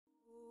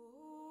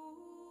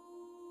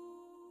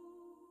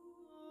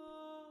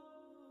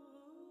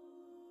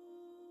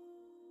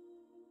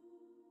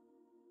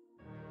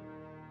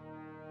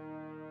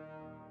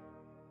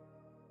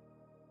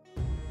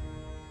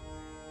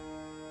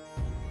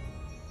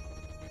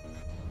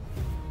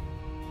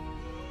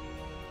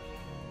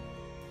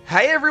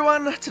Hey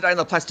everyone! Today on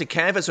the plastic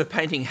canvas we're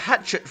painting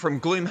Hatchet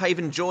from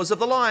Gloomhaven Jaws of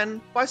the Lion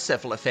by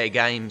Simplified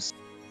Games.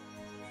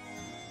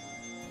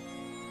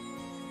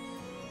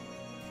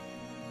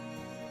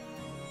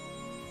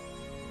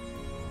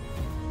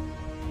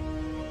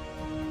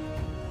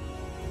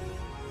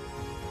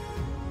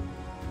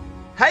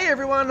 Hey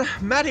everyone,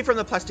 Matt here from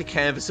the Plastic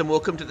Canvas and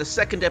welcome to the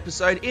second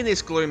episode in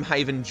this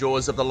Gloomhaven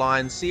Jaws of the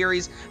Lion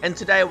series, and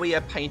today we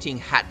are painting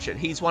Hatchet.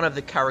 He's one of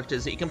the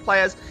characters that you can play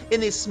as in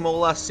this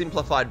smaller,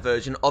 simplified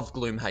version of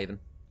Gloomhaven.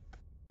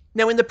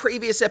 Now, in the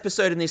previous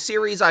episode in this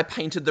series, I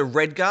painted the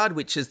Red Guard,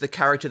 which is the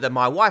character that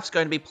my wife's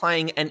going to be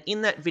playing, and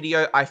in that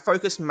video, I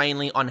focused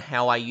mainly on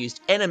how I used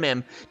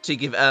NMM to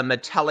give a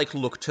metallic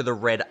look to the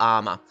red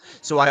armor.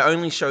 So I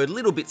only showed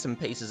little bits and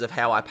pieces of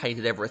how I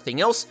painted everything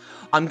else.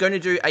 I'm going to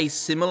do a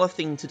similar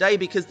thing today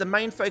because the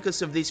main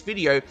focus of this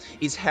video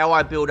is how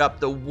I build up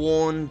the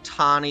worn,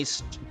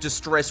 tarnished,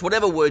 distressed,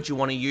 whatever word you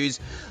want to use,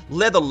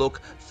 leather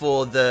look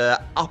for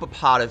the upper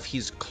part of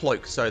his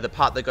cloak. So the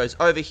part that goes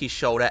over his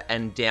shoulder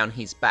and down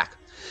his back.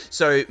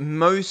 So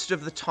most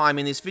of the time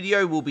in this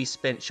video will be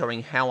spent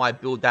showing how I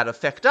build that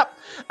effect up,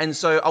 and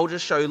so I'll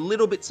just show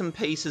little bits and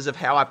pieces of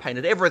how I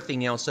painted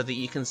everything else so that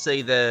you can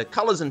see the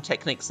colours and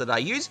techniques that I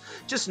use,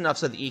 just enough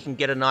so that you can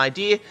get an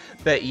idea.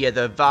 But yeah,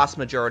 the vast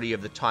majority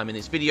of the time in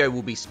this video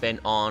will be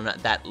spent on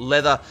that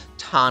leather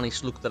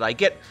tarnished look that I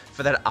get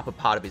for that upper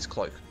part of his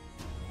cloak.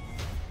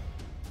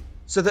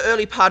 So the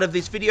early part of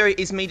this video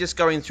is me just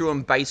going through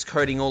and base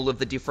coating all of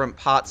the different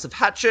parts of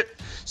Hatchet.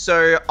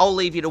 So I'll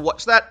leave you to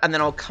watch that, and then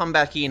I'll come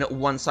back in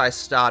once I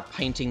start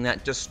painting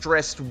that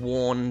distressed,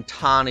 worn,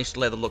 tarnished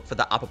leather look for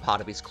the upper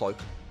part of his cloak.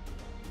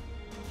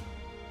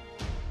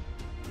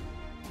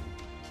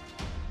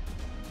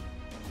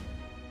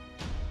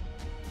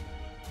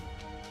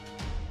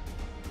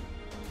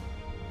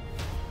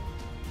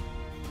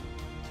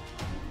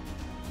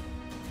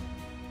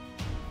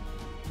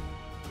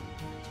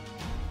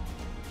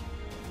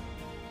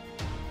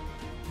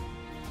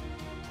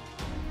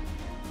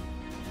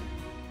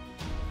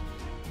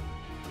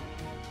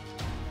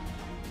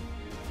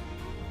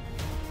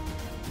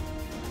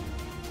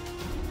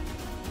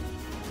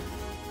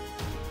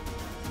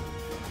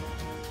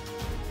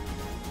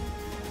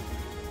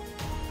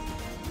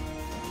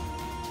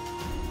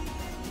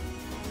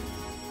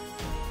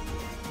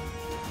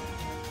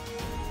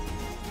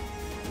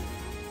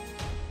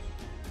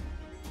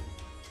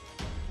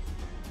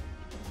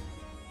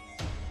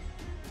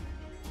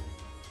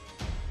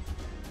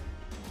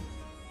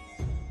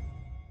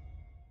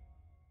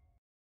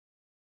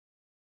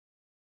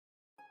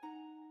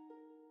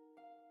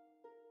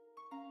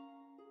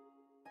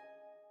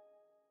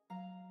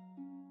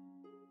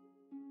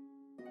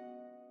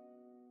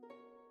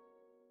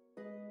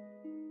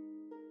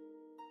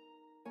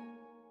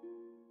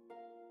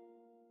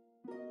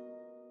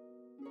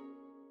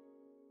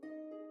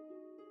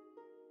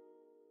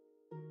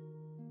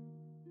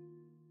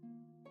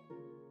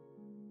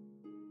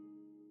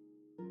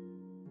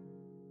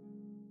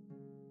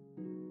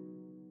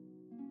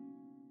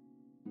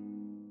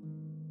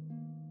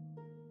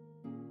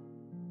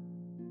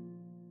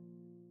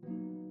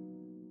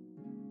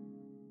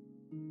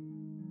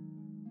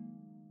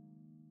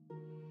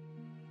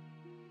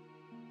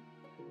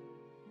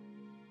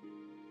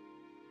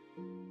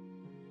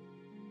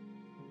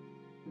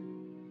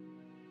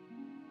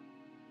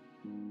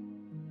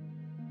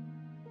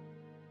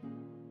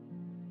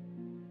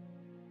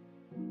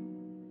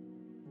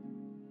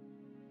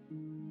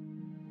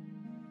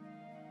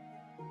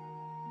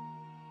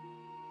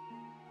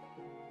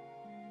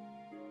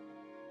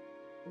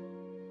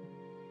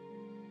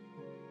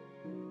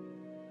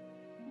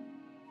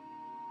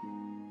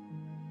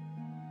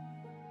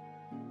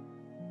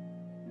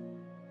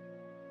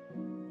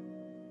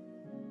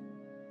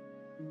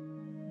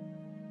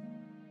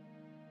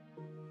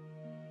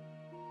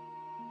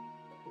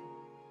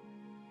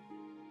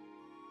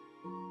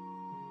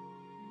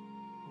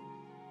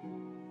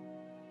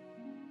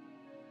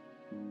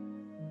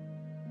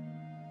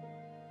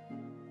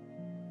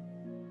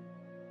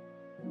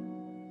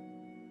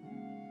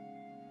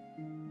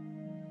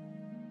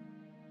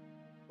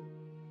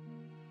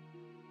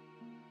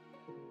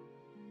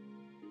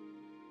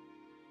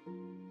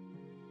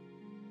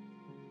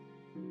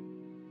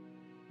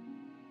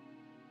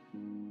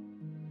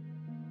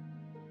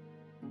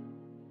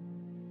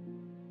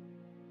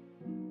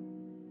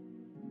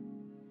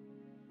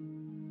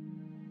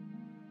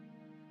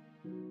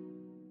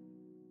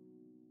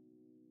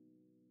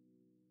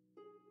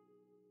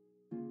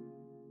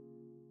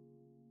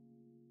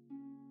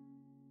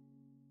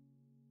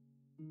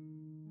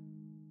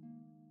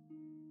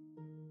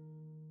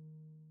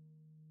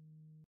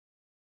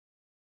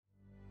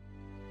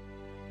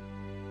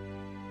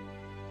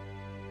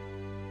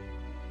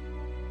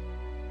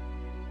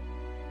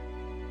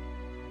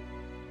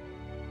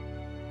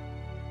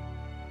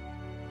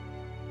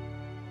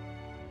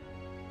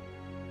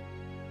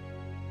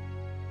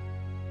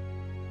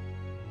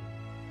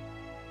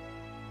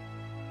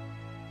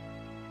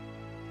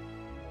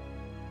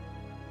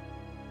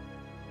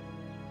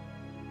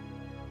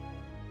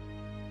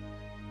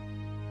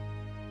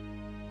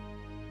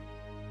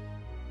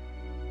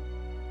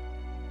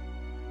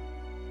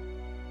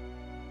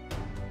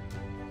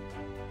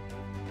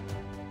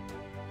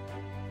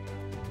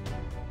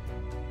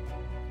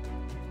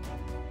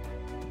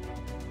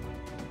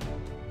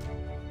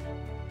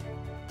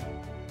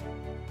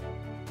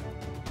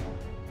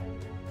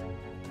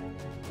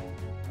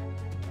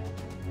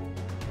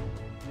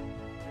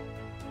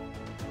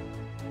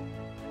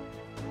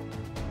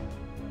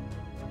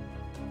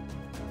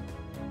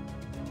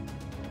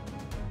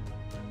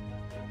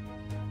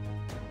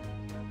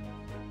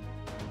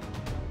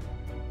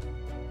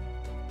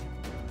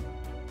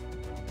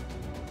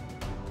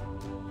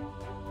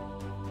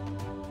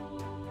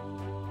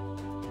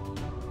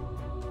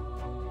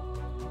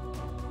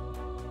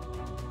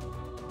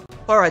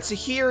 Alright, so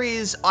here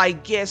is, I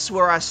guess,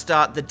 where I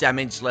start the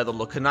damaged leather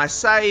look, and I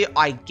say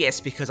I guess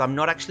because I'm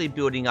not actually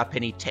building up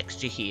any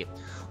texture here.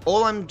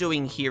 All I'm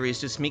doing here is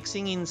just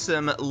mixing in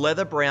some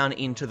leather brown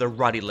into the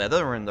ruddy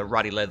leather, and the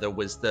ruddy leather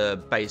was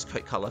the base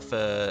coat colour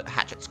for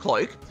Hatchet's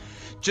cloak,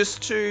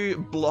 just to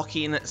block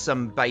in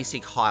some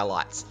basic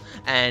highlights.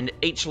 And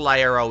each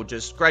layer I'll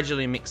just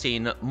gradually mix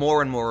in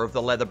more and more of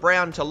the leather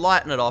brown to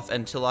lighten it off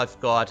until I've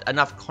got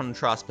enough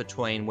contrast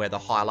between where the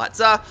highlights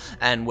are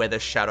and where the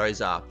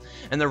shadows are.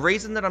 And the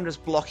reason that I'm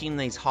just blocking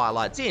these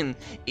highlights in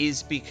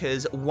is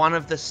because one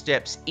of the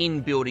steps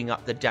in building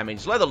up the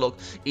damaged leather look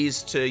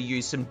is to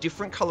use some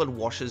different coloured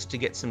washes to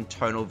get some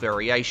tonal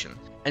variation.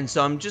 And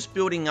so I'm just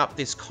building up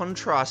this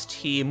contrast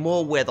here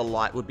more where the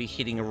light would be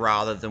hitting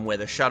rather than where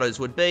the shadows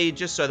would be,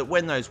 just so that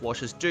when those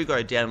washes do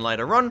go down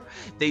later on,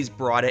 these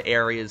brighter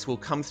areas will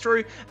come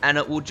through and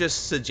it will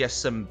just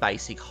suggest some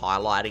basic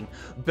highlighting.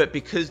 But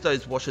because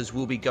those washes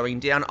will be going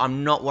down,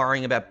 I'm not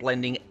worrying about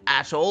blending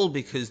at all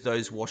because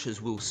those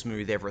washes will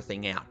smooth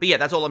everything out. But yeah,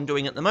 that's all I'm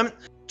doing at the moment.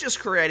 Just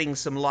creating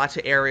some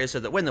lighter areas so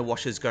that when the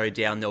washes go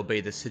down, there'll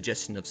be the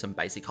suggestion of some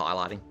basic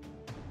highlighting.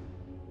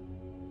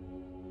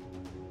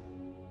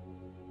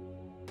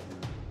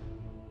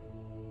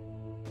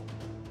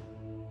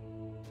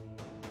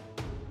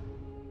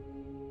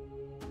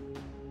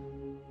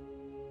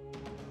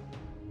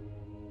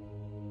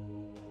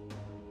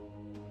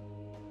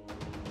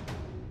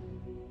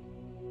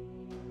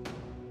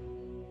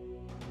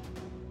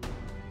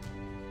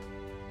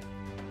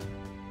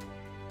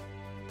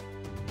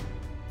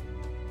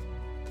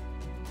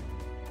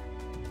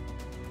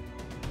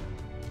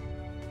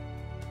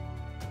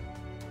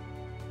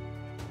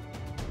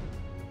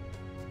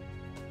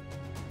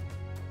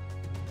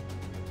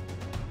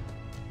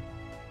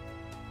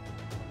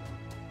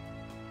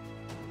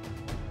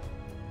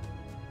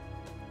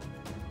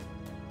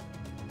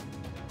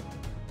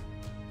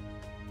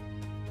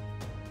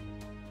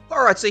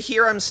 Alright, so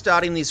here I'm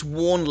starting this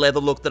worn leather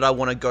look that I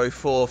want to go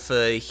for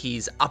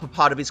his upper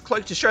part of his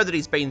cloak to show that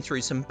he's been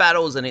through some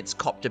battles and it's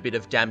copped a bit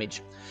of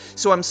damage.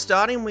 So I'm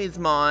starting with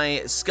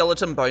my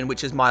skeleton bone,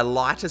 which is my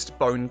lightest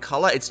bone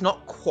colour. It's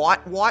not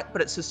quite white,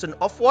 but it's just an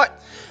off-white.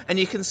 And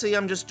you can see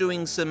I'm just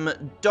doing some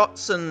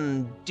dots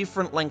and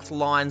different length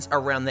lines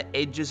around the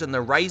edges and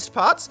the raised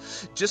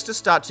parts, just to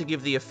start to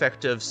give the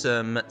effect of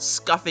some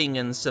scuffing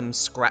and some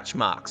scratch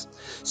marks.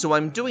 So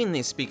I'm doing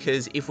this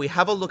because if we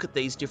have a look at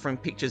these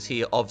different pictures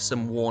here of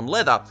some worn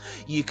leather,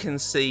 you can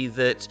see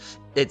that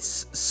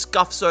it's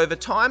scuffs over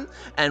time,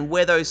 and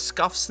where those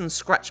scuffs and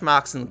scratch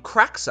marks and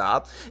cracks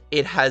are,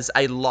 it has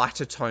a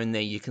lighter tone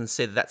there. You can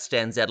see that that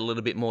stands out a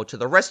little bit more to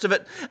the rest of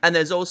it, and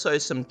there's also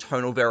some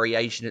tonal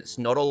variation. It's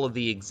not all of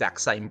the exact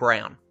same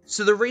brown.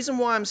 So the reason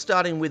why I'm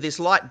starting with this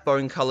light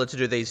bone colour to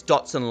do these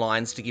dots and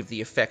lines to give the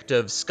effect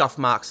of scuff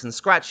marks and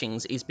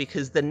scratchings is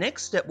because the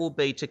next step will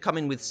be to come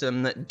in with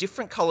some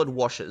different coloured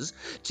washes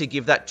to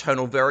give that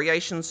tonal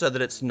variation so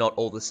that it's not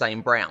all the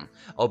same brown.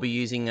 I'll be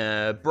using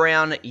a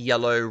brown,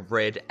 yellow,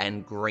 red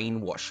and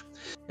green wash.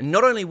 And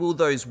not only will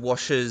those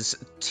washes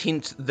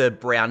tint the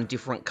brown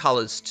different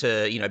colours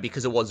to,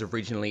 because it was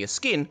originally a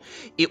skin,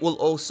 it will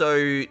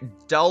also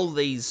dull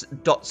these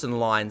dots and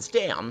lines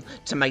down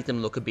to make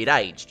them look a bit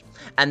aged.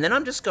 And then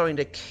I'm just going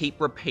to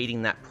keep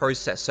repeating that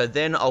process. So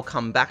then I'll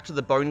come back to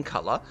the bone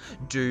colour,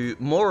 do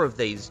more of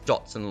these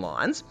dots and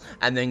lines,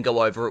 and then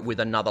go over it with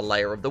another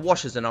layer of the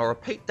washes. And I'll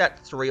repeat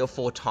that 3 or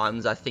 4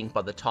 times, I think,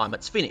 by the time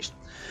it's finished.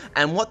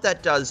 And what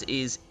that does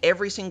is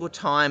every single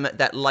time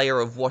that layer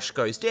of wash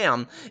goes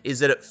down is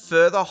that it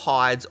further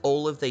hides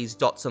all of these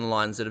dots and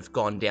lines that have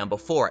gone down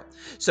before it.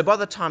 So by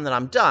the time that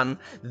I'm done,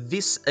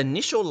 this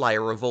initial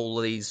layer of all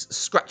of these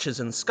scratches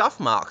and scuff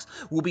marks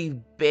will be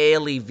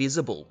barely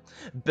visible.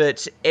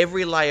 But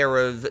every layer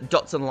of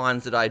dots and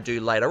lines that I do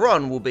later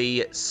on will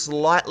be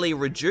slightly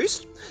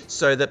reduced,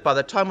 so that by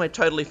the time we're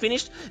totally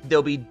finished,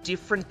 there'll be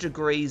different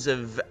degrees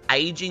of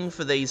aging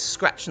for these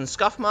scratch and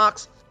scuff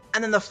marks.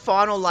 And then the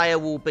final layer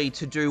will be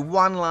to do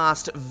one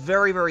last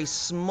very, very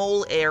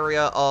small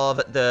area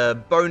of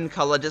the bone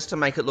colour just to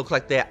make it look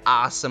like there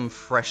are some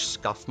fresh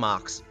scuff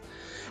marks.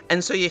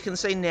 And so you can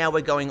see now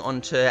we're going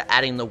on to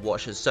adding the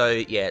washes. So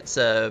yeah, it's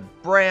a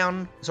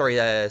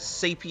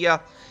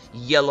sepia,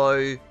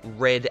 yellow,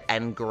 red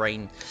and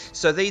green.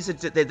 So these are,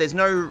 there's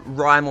no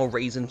rhyme or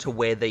reason to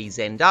where these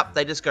end up.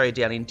 They just go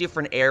down in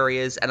different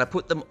areas, and I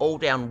put them all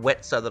down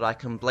wet so that I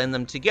can blend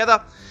them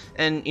together.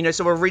 And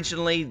so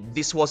originally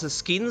this was a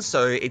skin,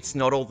 so it's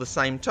not all the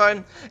same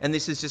tone, and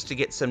this is just to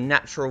get some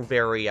natural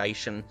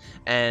variation.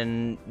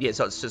 And yeah,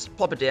 so it's just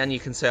plop it down. You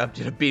can see I've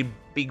did a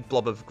big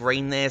blob of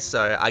green there,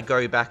 so I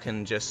go back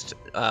and just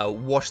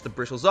wash the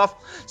bristles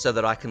off so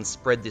that I can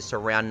spread this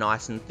around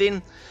nice and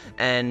thin.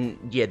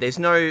 And yeah, there's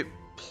no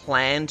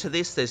plan to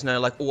this. There's no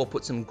like, oh, I'll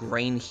put some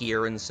green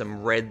here and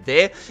some red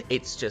there.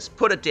 It's just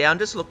put it down,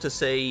 just look to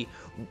see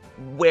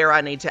where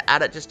I need to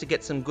add it just to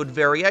get some good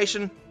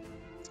variation.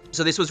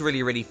 So this was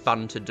really, really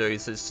fun to do.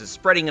 So it's just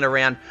spreading it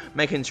around,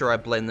 making sure I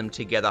blend them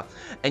together.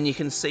 And you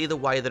can see the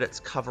way that it's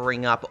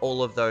covering up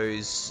all of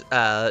those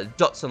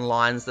dots and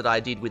lines that I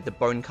did with the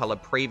bone color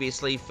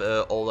previously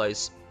for all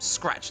those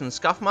scratch and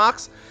scuff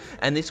marks.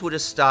 And this will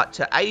just start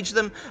to age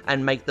them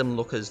and make them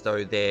look as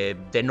though they're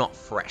not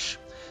fresh.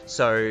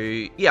 So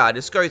yeah, I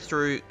just go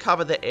through,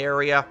 cover the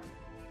area,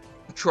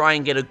 try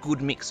and get a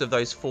good mix of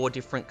those 4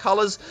 different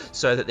colors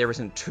so that there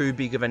isn't too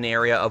big of an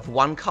area of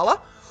one color.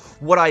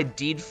 What I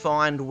did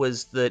find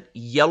was that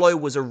yellow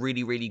was a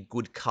really, really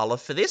good color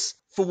for this.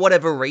 For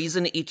whatever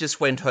reason, it just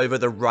went over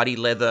the ruddy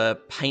leather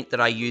paint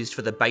that I used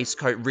for the base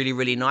coat really,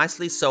 really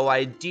nicely. So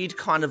I did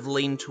kind of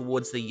lean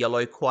towards the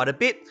yellow quite a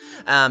bit.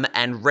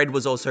 And red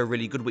was also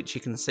really good, which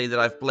you can see that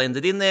I've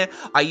blended in there.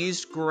 I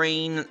used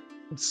green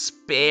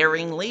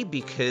sparingly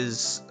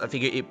because I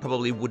figured it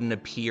probably wouldn't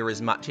appear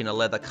as much in a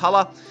leather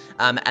color,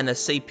 and the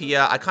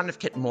sepia I kind of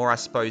kept more, I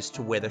suppose,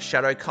 to where the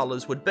shadow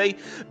colors would be.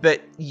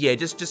 But yeah,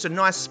 just a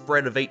nice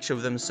spread of each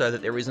of them so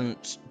that there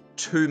isn't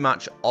too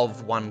much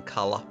of one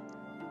color.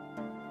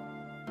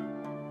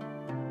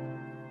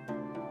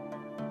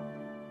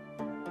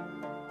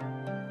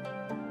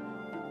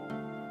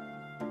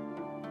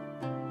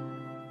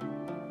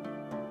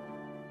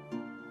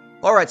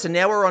 Alright, so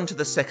now we're on to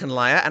the second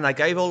layer, and I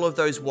gave all of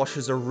those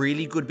washes a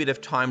really good bit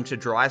of time to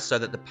dry so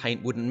that the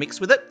paint wouldn't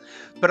mix with it.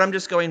 But I'm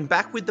just going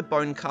back with the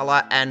bone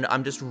color, and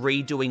I'm just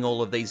redoing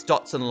all of these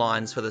dots and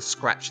lines for the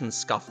scratch and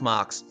scuff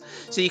marks.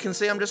 So you can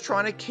see I'm just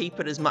trying to keep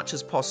it as much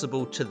as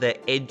possible to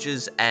the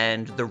edges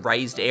and the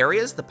raised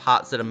areas, the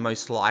parts that are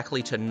most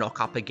likely to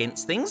knock up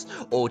against things,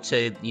 or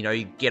to, you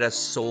know, get a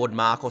sword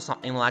mark or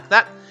something like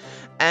that.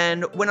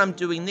 And when I'm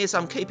doing this,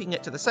 I'm keeping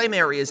it to the same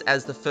areas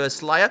as the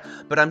first layer,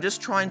 but I'm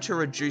just trying to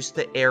reduce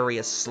the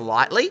area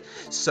slightly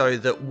so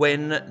that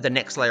when the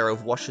next layer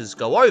of washes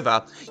go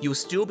over, you'll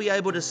still be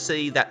able to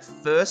see that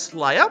first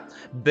layer,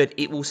 but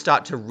it will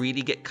start to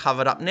really get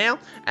covered up now,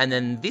 and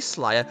then this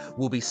layer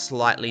will be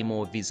slightly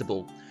more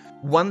visible.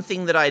 One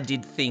thing that I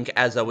did think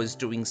as I was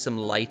doing some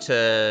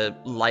later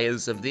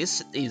layers of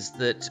this is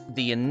that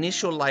the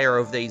initial layer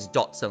of these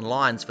dots and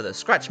lines for the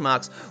scratch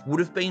marks would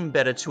have been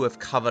better to have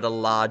covered a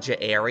larger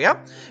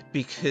area,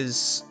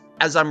 because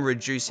as I'm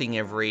reducing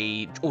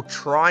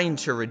trying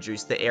to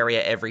reduce the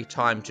area every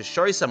time to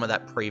show some of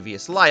that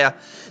previous layer,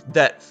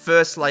 that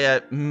first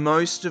layer,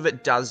 most of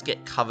it does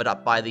get covered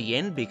up by the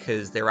end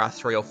because there are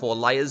 3 or 4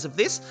 layers of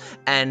this,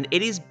 and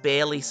it is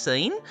barely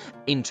seen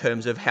in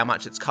terms of how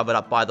much it's covered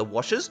up by the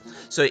washes.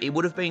 So it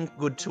would have been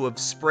good to have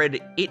spread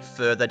it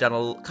further,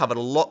 covered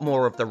a lot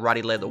more of the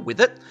ruddy leather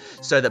with it,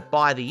 so that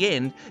by the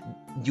end,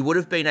 you would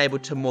have been able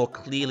to more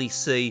clearly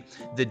see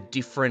the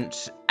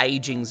different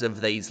agings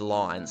of these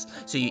lines.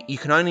 So you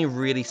can only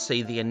really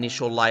see the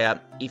initial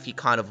layer if you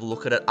kind of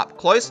look at it up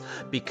close,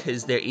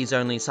 because there is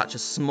only such a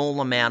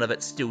small amount of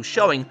it still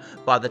showing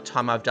by the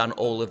time I've done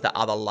all of the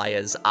other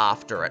layers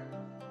after it.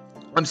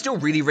 I'm still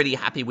really, really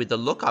happy with the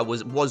look. I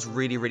was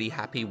really, really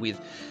happy with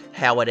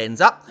how it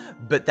ends up,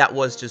 but that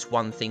was just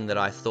one thing that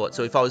I thought.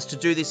 So if I was to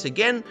do this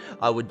again,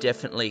 I would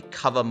definitely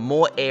cover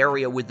more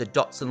area with the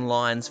dots and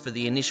lines for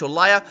the initial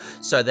layer,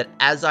 so that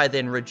as I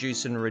then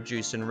reduce and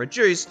reduce and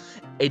reduce,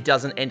 it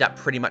doesn't end up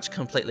pretty much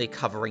completely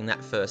covering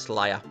that first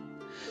layer.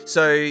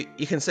 So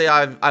you can see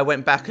I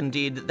went back and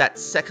did that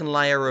second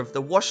layer of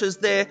the washes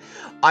there.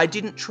 I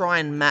didn't try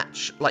and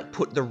match, like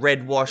put the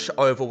red wash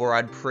over where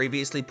I'd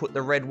previously put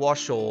the red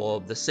wash, or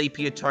the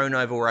sepia tone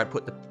over where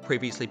I'd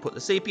previously put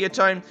the sepia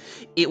tone.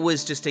 It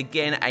was just,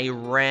 again, a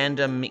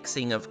random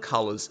mixing of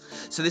colors.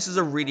 So this is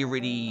a really,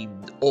 really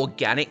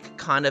organic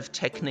kind of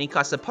technique,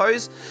 I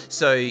suppose.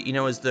 So, you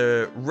know, as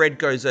the red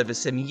goes over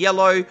some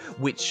yellow,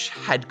 which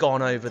had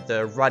gone over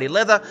the ruddy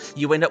leather,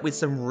 you end up with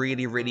some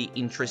really, really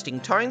interesting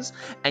tones.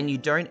 And you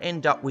don't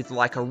end up with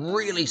like a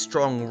really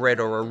strong red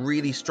or a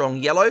really strong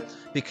yellow,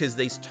 because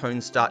these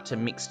tones start to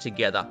mix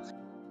together.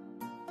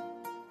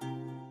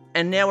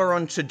 And now we're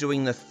on to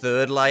doing the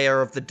third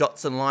layer of the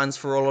dots and lines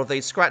for all of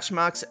these scratch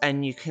marks,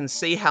 and you can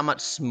see how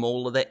much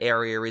smaller the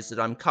area is that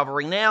I'm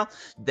covering now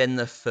than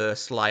the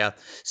first layer.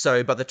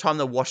 So by the time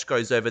the wash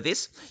goes over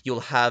this, you'll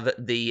have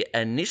the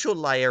initial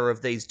layer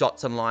of these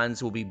dots and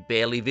lines will be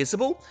barely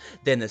visible,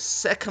 then the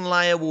second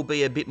layer will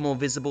be a bit more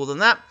visible than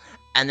that,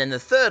 and then the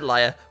third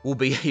layer will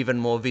be even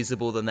more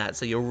visible than that.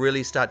 So you'll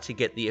really start to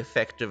get the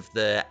effect of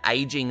the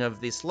aging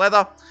of this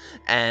leather,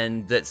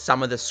 and that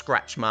some of the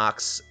scratch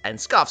marks and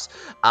scuffs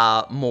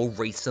are more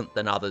recent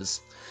than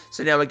others.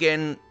 So now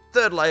again,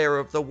 third layer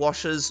of the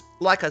washes.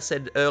 Like I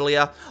said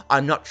earlier,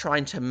 I'm not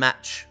trying to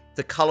match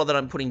the color that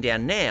I'm putting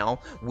down now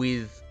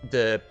with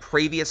the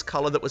previous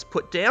color that was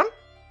put down.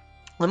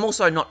 I'm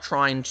also not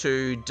trying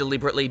to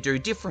deliberately do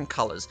different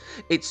colors.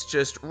 It's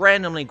just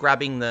randomly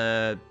grabbing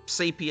the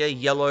sepia,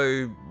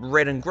 yellow,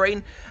 red and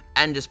green,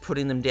 and just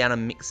putting them down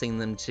and mixing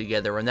them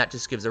together. And that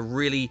just gives a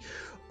really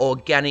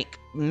organic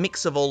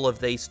mix of all of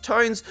these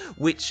tones,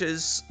 which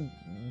is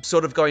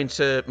sort of going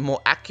to more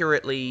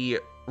accurately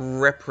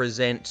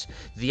represent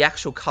the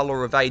actual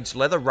color of aged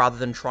leather rather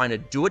than trying to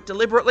do it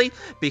deliberately,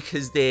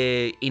 because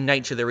in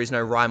nature there is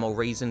no rhyme or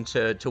reason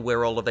to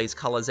where all of these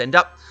colors end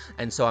up,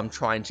 and so I'm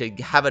trying to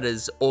have it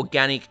as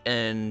organic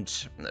and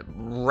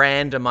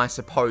random, I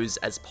suppose,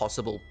 as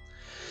possible.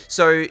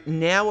 So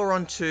now we're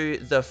on to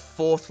the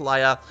fourth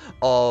layer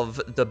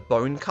of the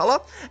bone color,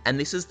 and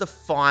this is the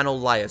final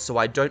layer, so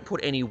I don't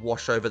put any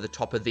wash over the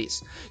top of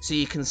this. So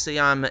you can see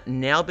I'm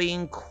now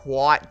being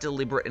quite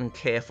deliberate and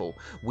careful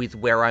with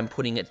where I'm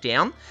putting it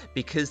down,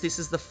 because this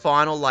is the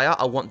final layer.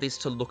 I want this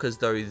to look as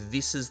though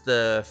this is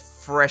the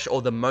fresh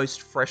or the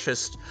most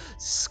freshest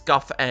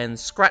scuff and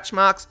scratch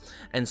marks,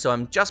 and so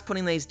I'm just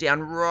putting these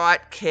down right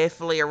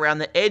carefully around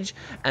the edge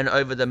and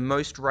over the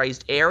most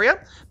raised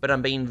area, but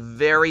I'm being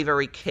very,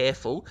 very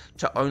careful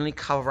to only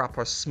cover up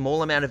a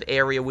small amount of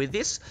area with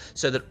this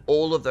so that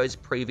all of those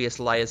previous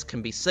layers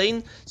can be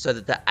seen, so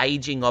that the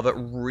aging of it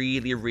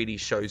really, really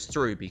shows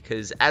through,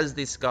 because as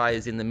this guy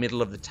is in the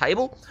middle of the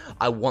table,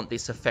 I want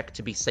this effect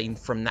to be seen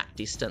from that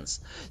distance.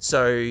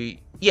 So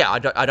yeah, I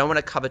don't want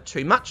to cover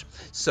too much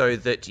so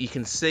that you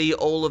can see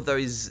all of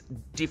those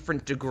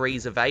different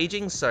degrees of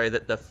aging, so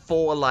that the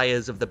 4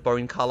 layers of the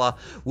bone color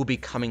will be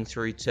coming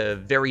through to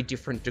very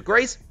different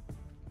degrees,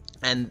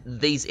 and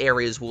these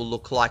areas will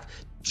look like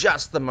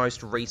just the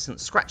most recent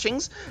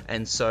scratchings,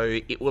 and so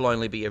it will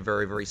only be a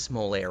very, very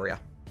small area.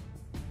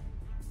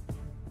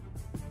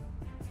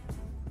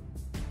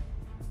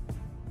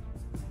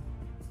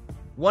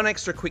 One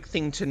extra quick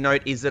thing to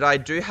note is that I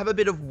do have a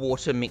bit of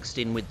water mixed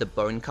in with the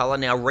bone color.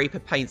 Now, Reaper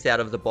paints out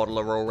of the bottle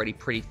are already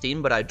pretty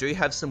thin, but I do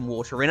have some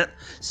water in it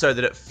so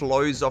that it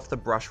flows off the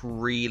brush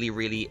really,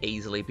 really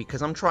easily.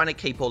 Because I'm trying to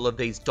keep all of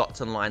these dots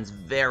and lines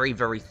very,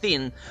 very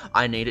thin,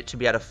 I need it to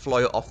be able to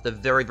flow off the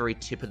very, very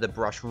tip of the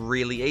brush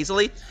really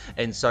easily.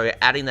 And so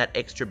adding that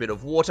extra bit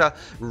of water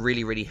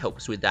really, really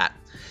helps with that.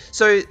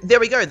 So there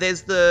we go.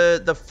 There's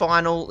the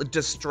final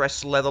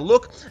distressed leather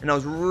look, and I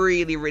was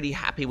really, really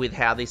happy with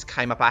how this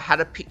came up. I had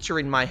a picture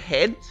in my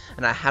head,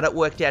 and I had it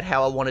worked out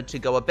how I wanted to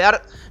go about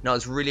it, and I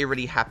was really,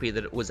 really happy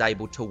that it was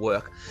able to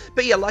work.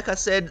 But yeah, like I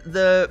said,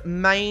 the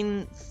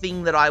main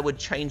thing that I would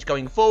change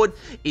going forward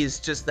is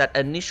just that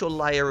initial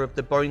layer of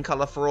the bone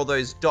color for all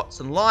those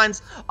dots and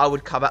lines. I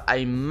would cover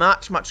a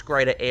much, much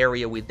greater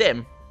area with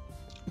them,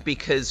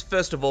 because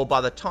first of all,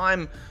 by the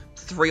time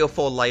 3 or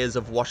 4 layers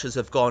of washes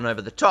have gone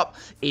over the top,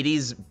 it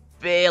is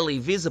barely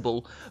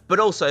visible, but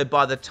also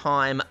by the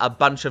time a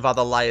bunch of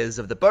other layers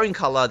of the bone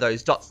color,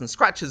 those dots and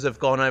scratches, have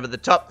gone over the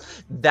top,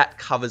 that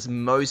covers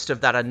most of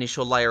that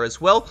initial layer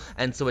as well,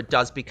 and so it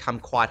does become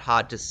quite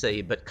hard to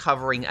see. But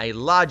covering a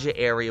larger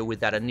area with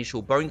that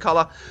initial bone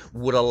color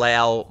would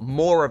allow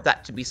more of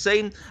that to be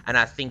seen, and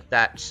I think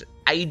that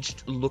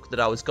aged look that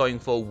I was going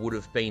for would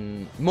have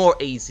been more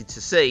easy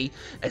to see,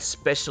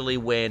 especially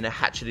when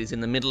Hatchet is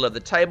in the middle of the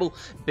table,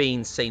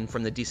 being seen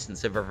from the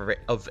distance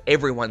of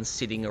everyone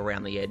sitting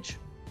around the edge.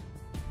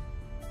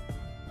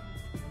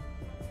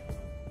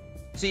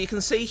 So you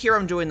can see here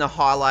I'm doing the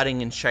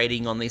highlighting and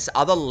shading on this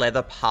other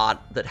leather part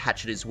that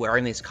Hatchet is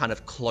wearing, this kind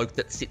of cloak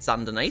that sits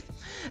underneath.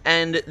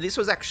 And this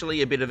was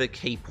actually a bit of a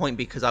key point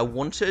because I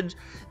wanted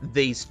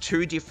these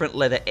 2 different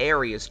leather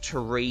areas to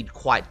read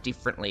quite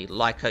differently.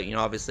 Like, you know,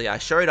 obviously I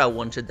showed I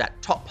wanted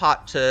that top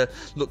part to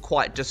look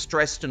quite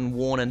distressed and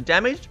worn and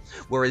damaged,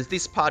 whereas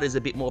this part is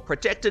a bit more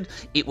protected.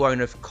 It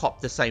won't have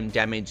copped the same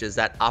damage as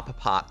that upper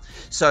part.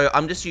 So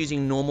I'm just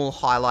using normal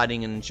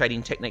highlighting and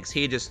shading techniques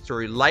here, just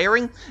through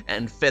layering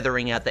and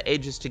feathering out the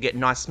edges to get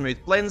nice smooth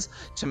blends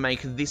to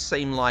make this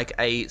seem like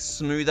a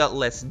smoother,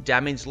 less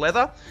damaged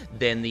leather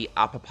than the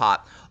upper part.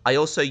 I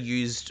also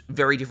used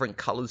very different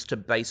colors to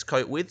base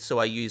coat with, so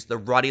I used the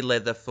ruddy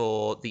leather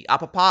for the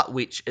upper part,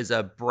 which is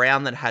a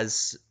brown that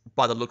has,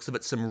 by the looks of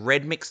it, some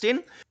red mixed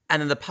in.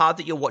 And then the part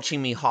that you're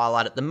watching me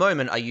highlight at the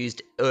moment, I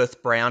used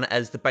earth brown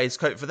as the base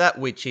coat for that,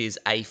 which is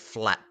a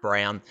flat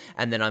brown.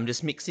 And then I'm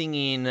just mixing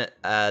in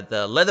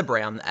the leather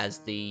brown as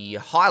the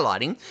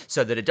highlighting,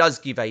 so that it does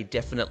give a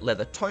definite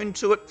leather tone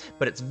to it,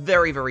 but it's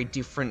very, very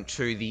different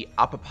to the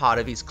upper part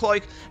of his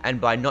cloak.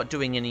 And by not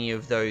doing any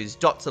of those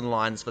dots and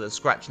lines for the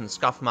scratch and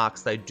scuff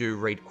marks, they do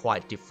read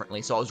quite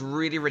differently. So I was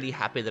really, really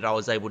happy that I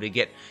was able to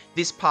get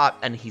this part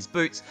and his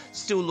boots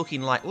still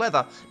looking like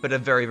leather, but a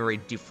very, very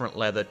different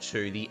leather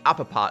to the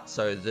upper part,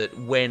 so that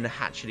when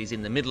Hatchet is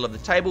in the middle of the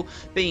table,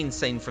 being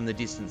seen from the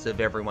distance of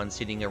everyone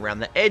sitting around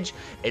the edge,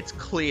 it's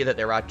clear that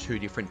there are 2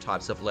 different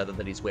types of leather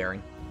that he's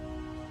wearing.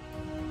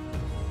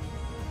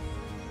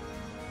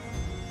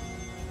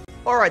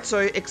 Alright, so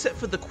except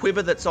for the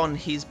quiver that's on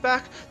his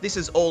back, this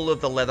is all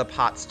of the leather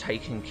parts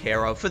taken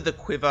care of. For the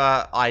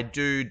quiver, I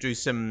do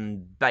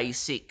some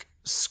basic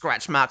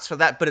scratch marks for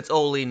that, but it's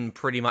all in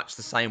pretty much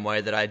the same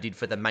way that I did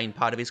for the main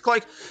part of his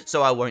cloak,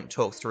 so I won't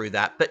talk through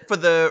that. But for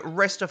the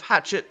rest of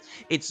Hatchet,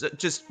 it's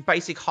just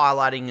basic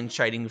highlighting and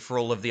shading for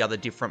all of the other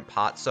different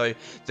parts. So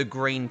the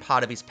green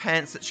part of his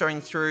pants that's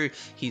showing through,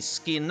 his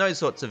skin, those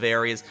sorts of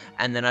areas,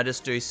 and then I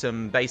just do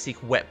some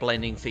basic wet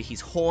blending for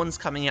his horns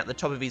coming out the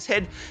top of his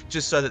head,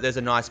 just so that there's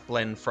a nice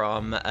blend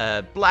from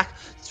black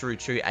through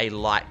to a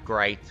light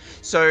grey.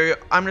 So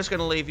I'm just going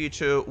to leave you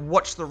to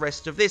watch the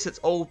rest of this. It's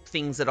all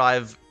things that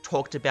I've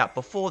talked about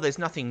before. There's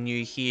nothing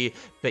new here,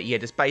 but yeah,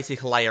 just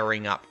basic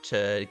layering up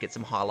to get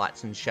some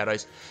highlights and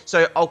shadows.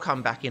 So I'll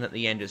come back in at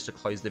the end just to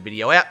close the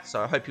video out.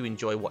 So I hope you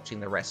enjoy watching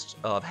the rest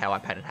of how I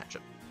painted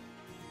Hatchet.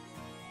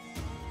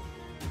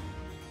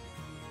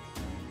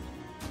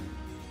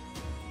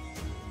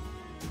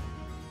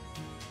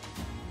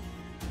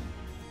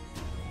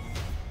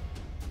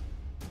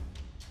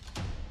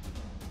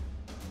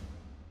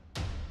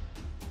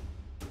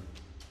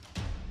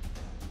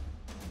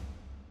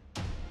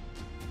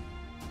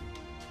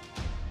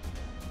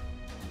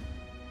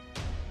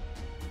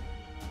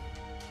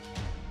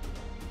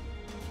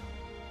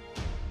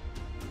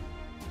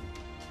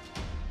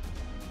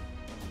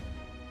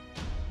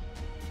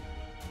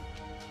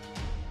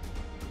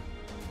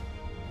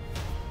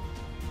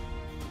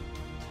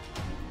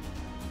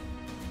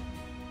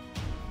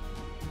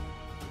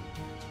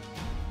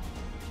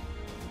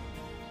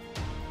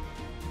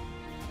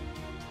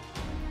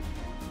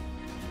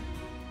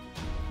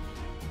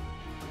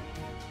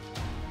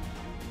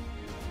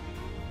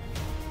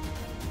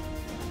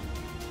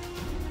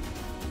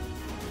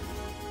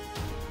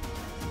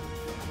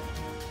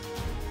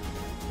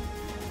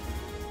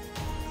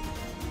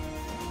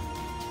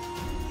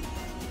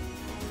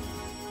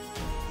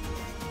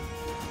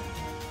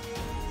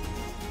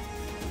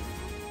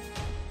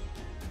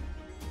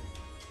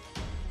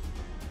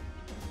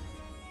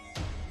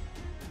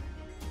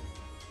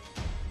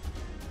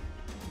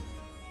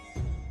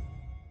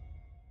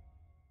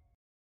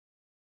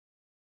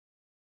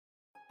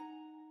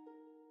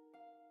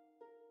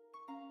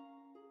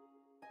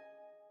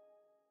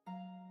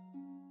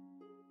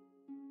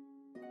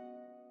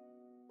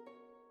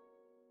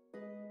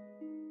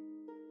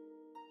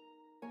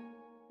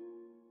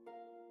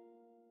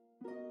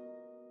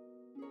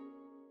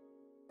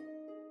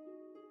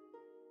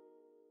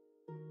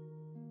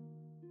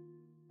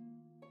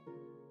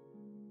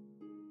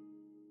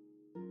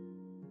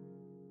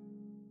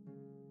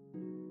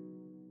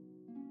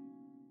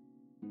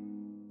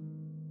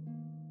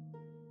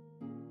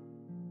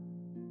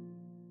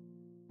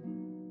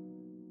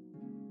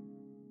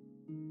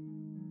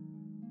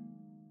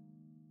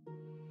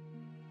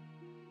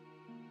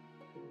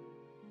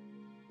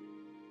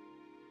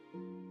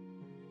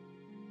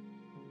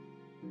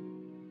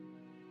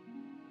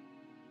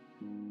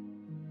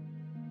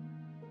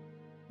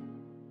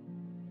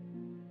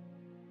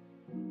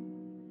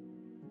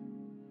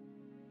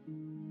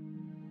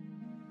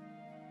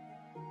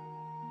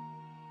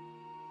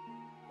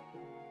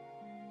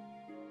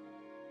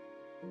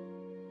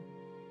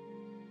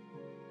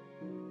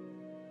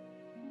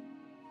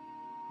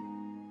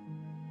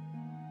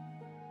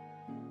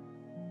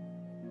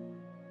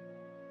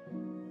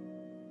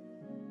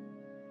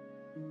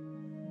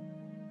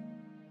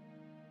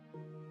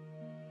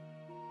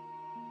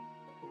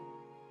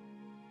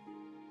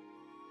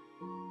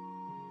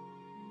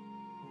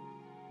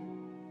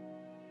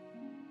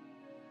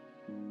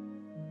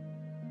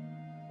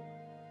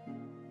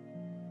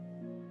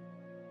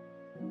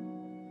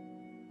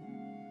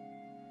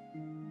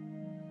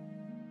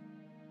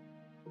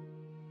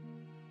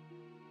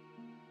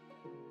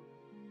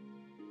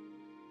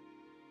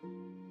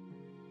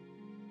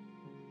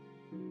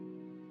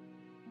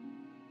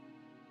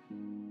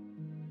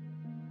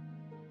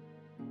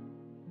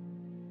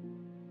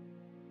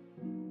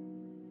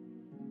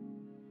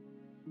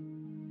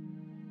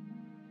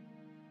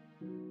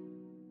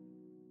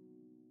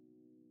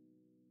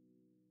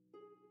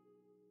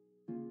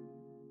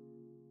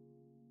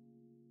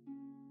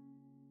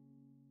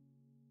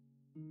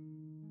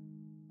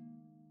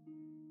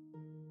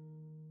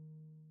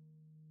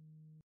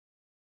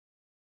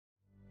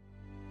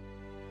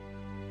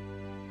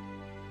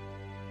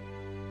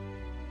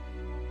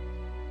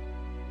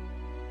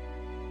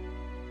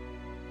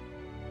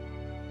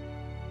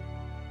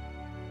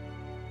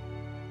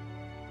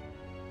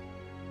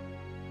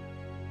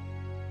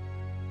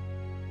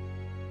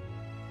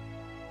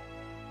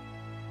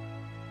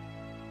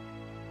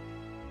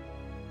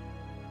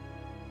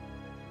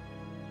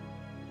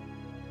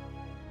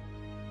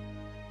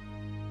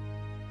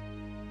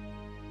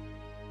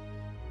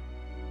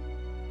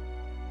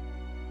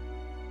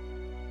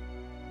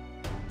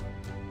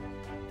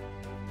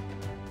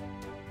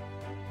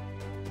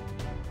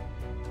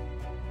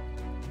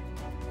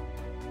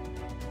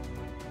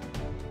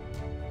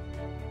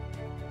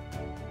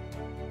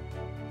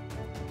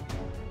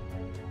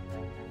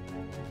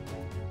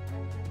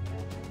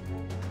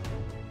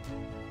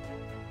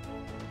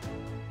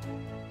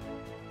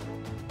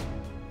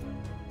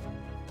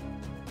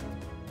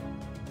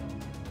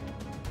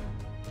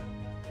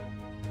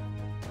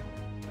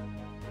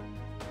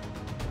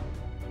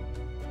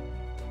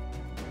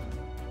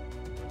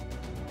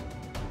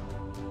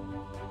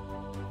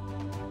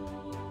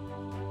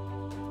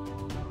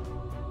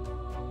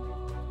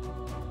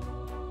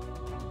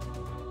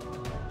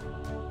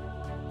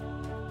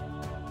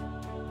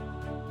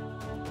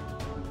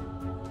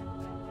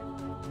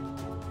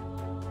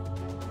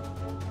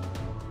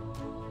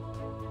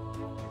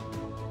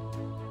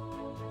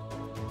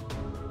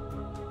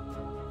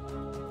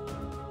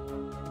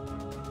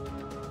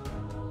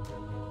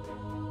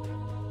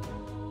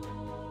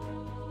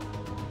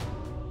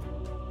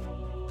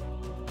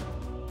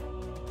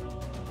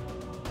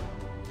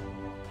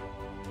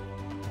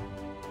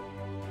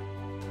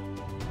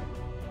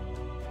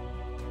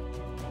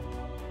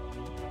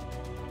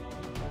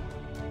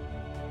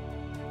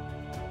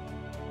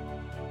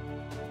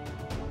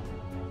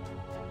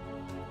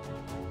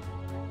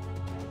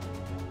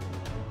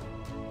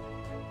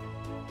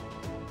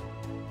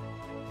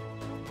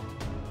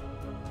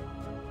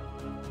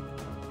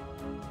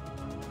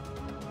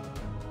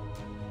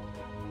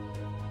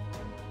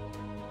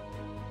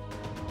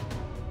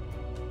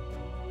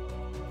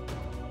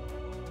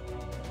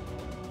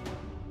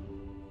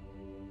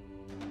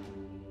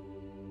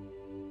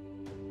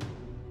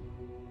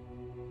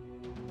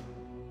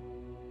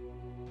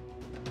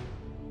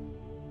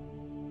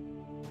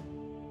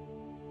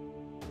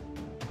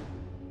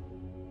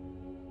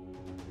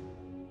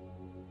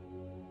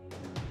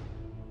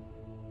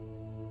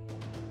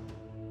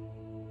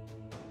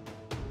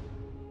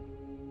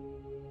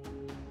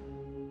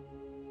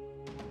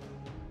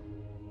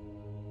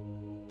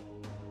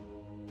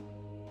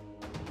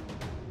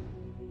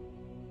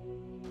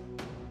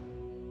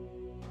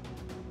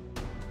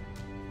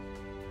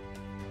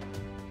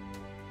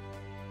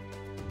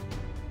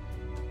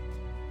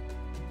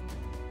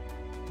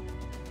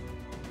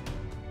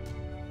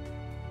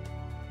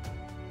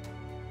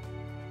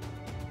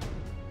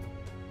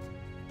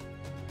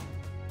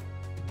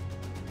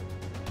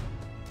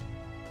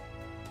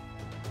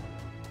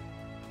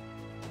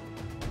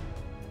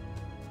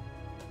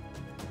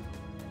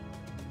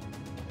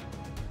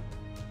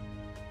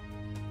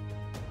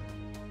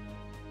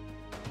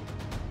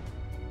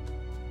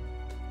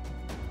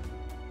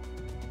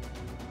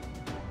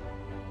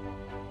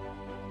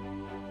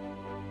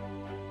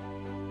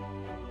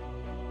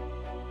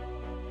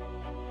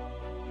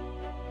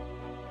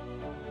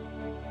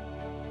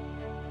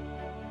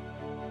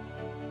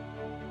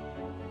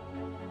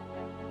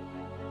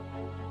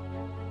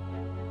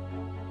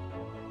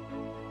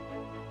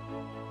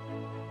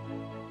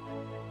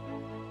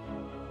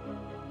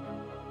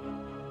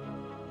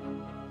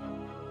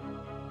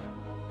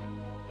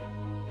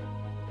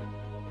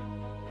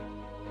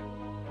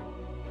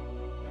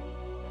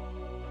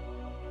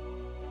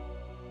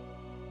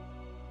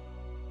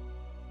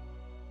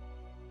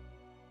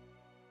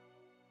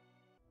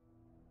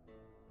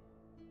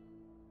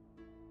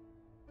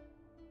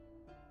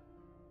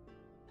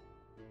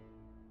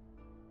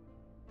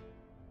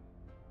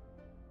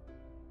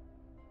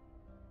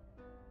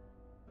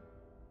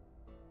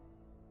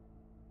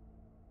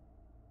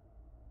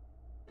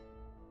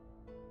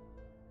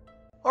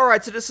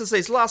 Alright, so just as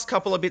these last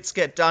couple of bits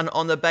get done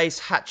on the base,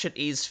 Hatchet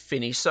is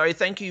finished. So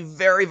thank you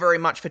very, very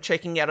much for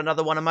checking out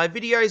another one of my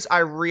videos. I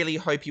really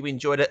hope you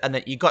enjoyed it and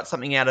that you got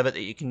something out of it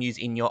that you can use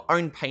in your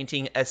own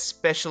painting,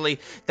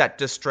 especially that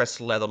distressed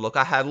leather look.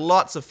 I had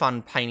lots of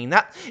fun painting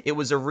that. It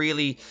was a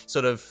really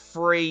sort of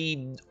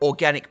free,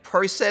 organic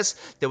process.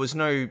 There was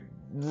no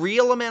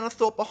real amount of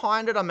thought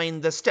behind it. I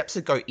mean, the steps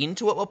that go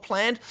into it were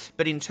planned,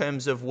 but in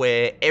terms of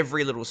where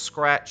every little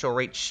scratch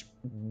or each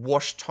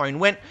wash tone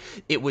went,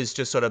 it was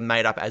just sort of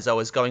made up as I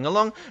was going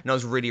along, and I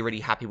was really, really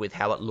happy with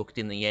how it looked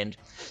in the end.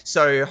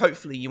 So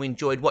hopefully you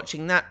enjoyed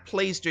watching that.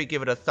 Please do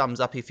give it a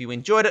thumbs up if you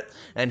enjoyed it,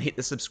 and hit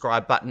the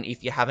subscribe button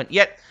if you haven't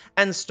yet,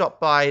 and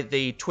stop by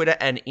the Twitter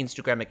and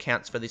Instagram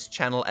accounts for this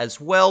channel as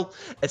well,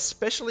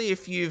 especially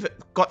if you've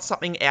got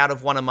something out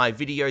of one of my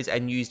videos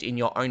and used in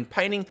your own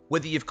painting,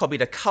 whether you've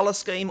copied a color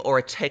scheme or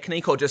a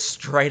technique or just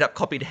straight up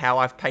copied how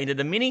I've painted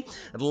a mini.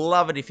 I'd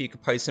love it if you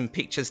could post some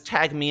pictures,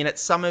 tag me in it.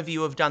 Some of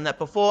you have done that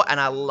before, and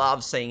I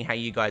love seeing how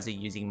you guys are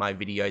using my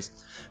videos.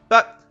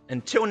 But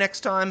until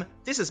next time,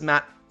 this is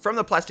Matt from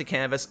the Plastic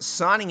Canvas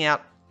signing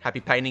out. Happy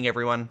painting,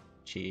 everyone.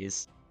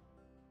 Cheers.